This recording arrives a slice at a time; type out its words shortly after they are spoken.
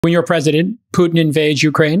When you're president, Putin invades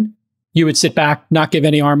Ukraine, you would sit back, not give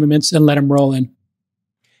any armaments, and let him roll in.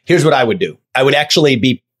 Here's what I would do. I would actually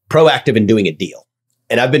be proactive in doing a deal.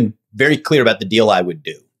 And I've been very clear about the deal I would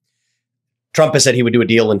do. Trump has said he would do a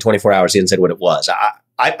deal in 24 hours. He hasn't said what it was.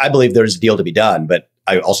 I believe there's a deal to be done, but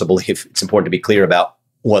I also believe it's important to be clear about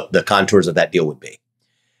what the contours of that deal would be.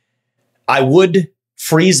 I would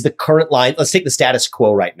freeze the current line. Let's take the status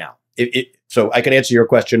quo right now. So I can answer your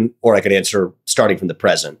question, or I could answer starting from the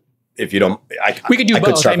present. If you don't, we could do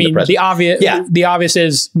both. I mean, the obvious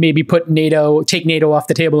is maybe take NATO off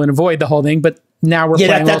the table and avoid the whole thing. But now we're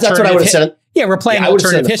playing that's what I would have said. Yeah, we're playing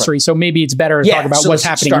alternative history. So maybe it's better to talk about what's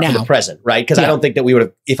happening now. From the present, right? Because I don't think that we would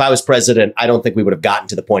have, if I was president, I don't think we would have gotten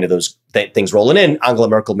to the point of those things rolling in. Angela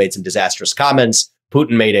Merkel made some disastrous comments.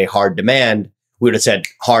 Putin made a hard demand. We would have said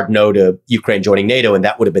hard no to Ukraine joining NATO, and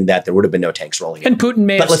that would have been that. There would have been no tanks rolling in. And Putin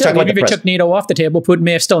may have still, maybe if it took NATO off the table, Putin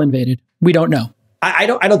may have still invaded. We don't know. I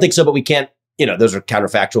don't think so, but we can't, those are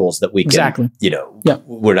counterfactuals that we can,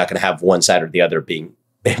 we're not going to have one side or the other being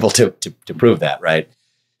able to prove that, right?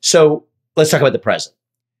 So let's talk about the present.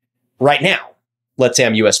 Right now, let's say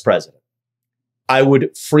I'm US president. I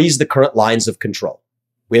would freeze the current lines of control.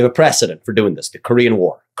 We have a precedent for doing this, the Korean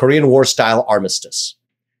War style armistice.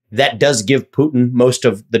 That does give Putin most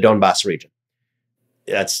of the Donbass region.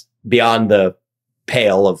 That's beyond the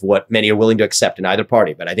pale of what many are willing to accept in either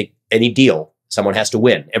party. But I think any deal, someone has to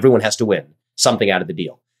win. Everyone has to win something out of the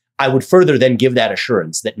deal. I would further then give that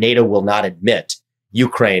assurance that NATO will not admit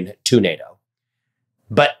Ukraine to NATO.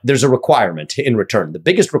 But there's a requirement in return. The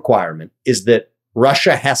biggest requirement is that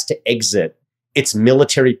Russia has to exit its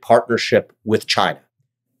military partnership with China.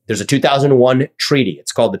 There's a 2001 treaty.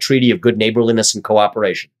 It's called the Treaty of Good Neighborliness and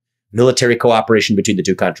Cooperation, military cooperation between the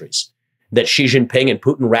two countries, that Xi Jinping and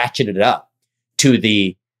Putin ratcheted up to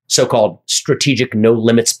the so-called Strategic No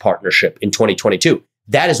Limits Partnership in 2022.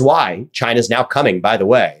 That is why China is now coming, by the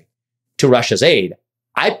way, to Russia's aid.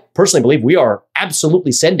 I personally believe we are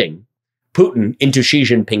absolutely sending Putin into Xi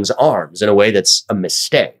Jinping's arms in a way that's a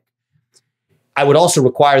mistake. I would also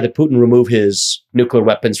require that Putin remove his nuclear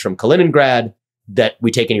weapons from Kaliningrad, that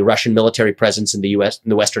we take any Russian military presence in the US, in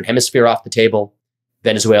the Western Hemisphere, off the table,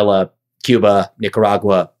 Venezuela, Cuba,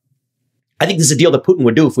 Nicaragua. I think this is a deal that Putin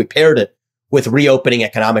would do if we paired it with reopening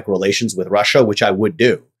economic relations with Russia, which I would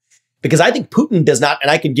do. Because I think Putin does not, and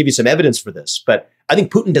I can give you some evidence for this, but I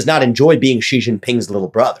think Putin does not enjoy being Xi Jinping's little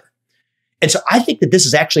brother. And so I think that this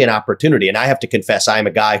is actually an opportunity. And I have to confess, I am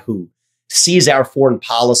a guy who sees our foreign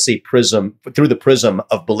policy prism through the prism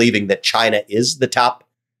of believing that China is the top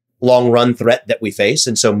long run threat that we face.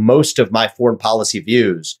 And so most of my foreign policy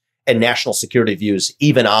views and national security views,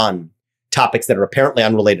 even on topics that are apparently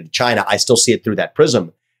unrelated to China, I still see it through that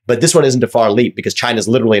prism. But this one isn't a far leap because China is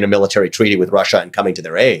literally in a military treaty with Russia and coming to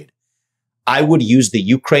their aid. I would use the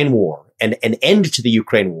Ukraine war and an end to the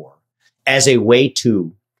Ukraine war as a way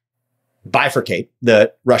to bifurcate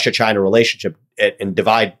the Russia-China relationship and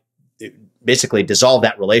basically dissolve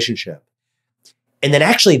that relationship. And then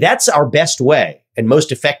actually that's our best way and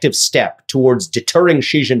most effective step towards deterring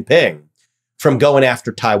Xi Jinping from going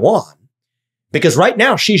after Taiwan. Because right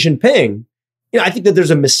now, Xi Jinping, I think that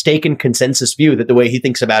there's a mistaken consensus view that the way he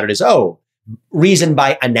thinks about it is, reason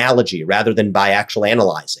by analogy rather than by actual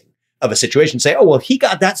analyzing of a situation. Say, well, he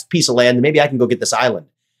got that piece of land, maybe I can go get this island.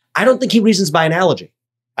 I don't think he reasons by analogy.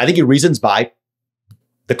 I think he reasons by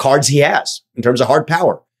the cards he has in terms of hard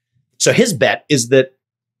power. So his bet is that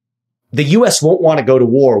the US won't want to go to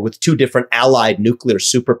war with two different allied nuclear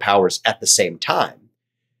superpowers at the same time.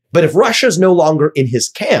 But if Russia's no longer in his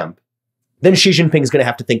camp, then Xi Jinping is going to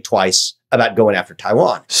have to think twice about going after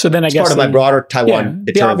Taiwan. So then I guess part of my broader Taiwan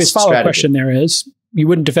deterrence the obvious follow-up strategy. question there is, you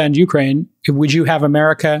wouldn't defend Ukraine. Would you have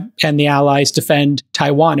America and the allies defend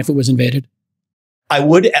Taiwan if it was invaded? I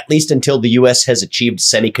would, at least until the U.S. has achieved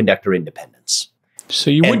semiconductor independence. So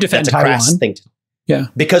you would defend that's a Taiwan? Crass thing yeah.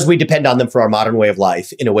 Because we depend on them for our modern way of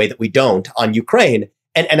life in a way that we don't on Ukraine.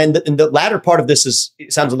 And in the latter part of this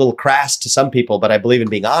it sounds a little crass to some people, but I believe in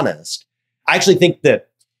being honest. I actually think that,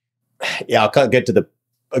 I'll get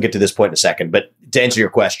to this point in a second. But to answer your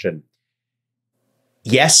question,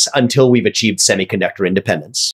 yes, until we've achieved semiconductor independence.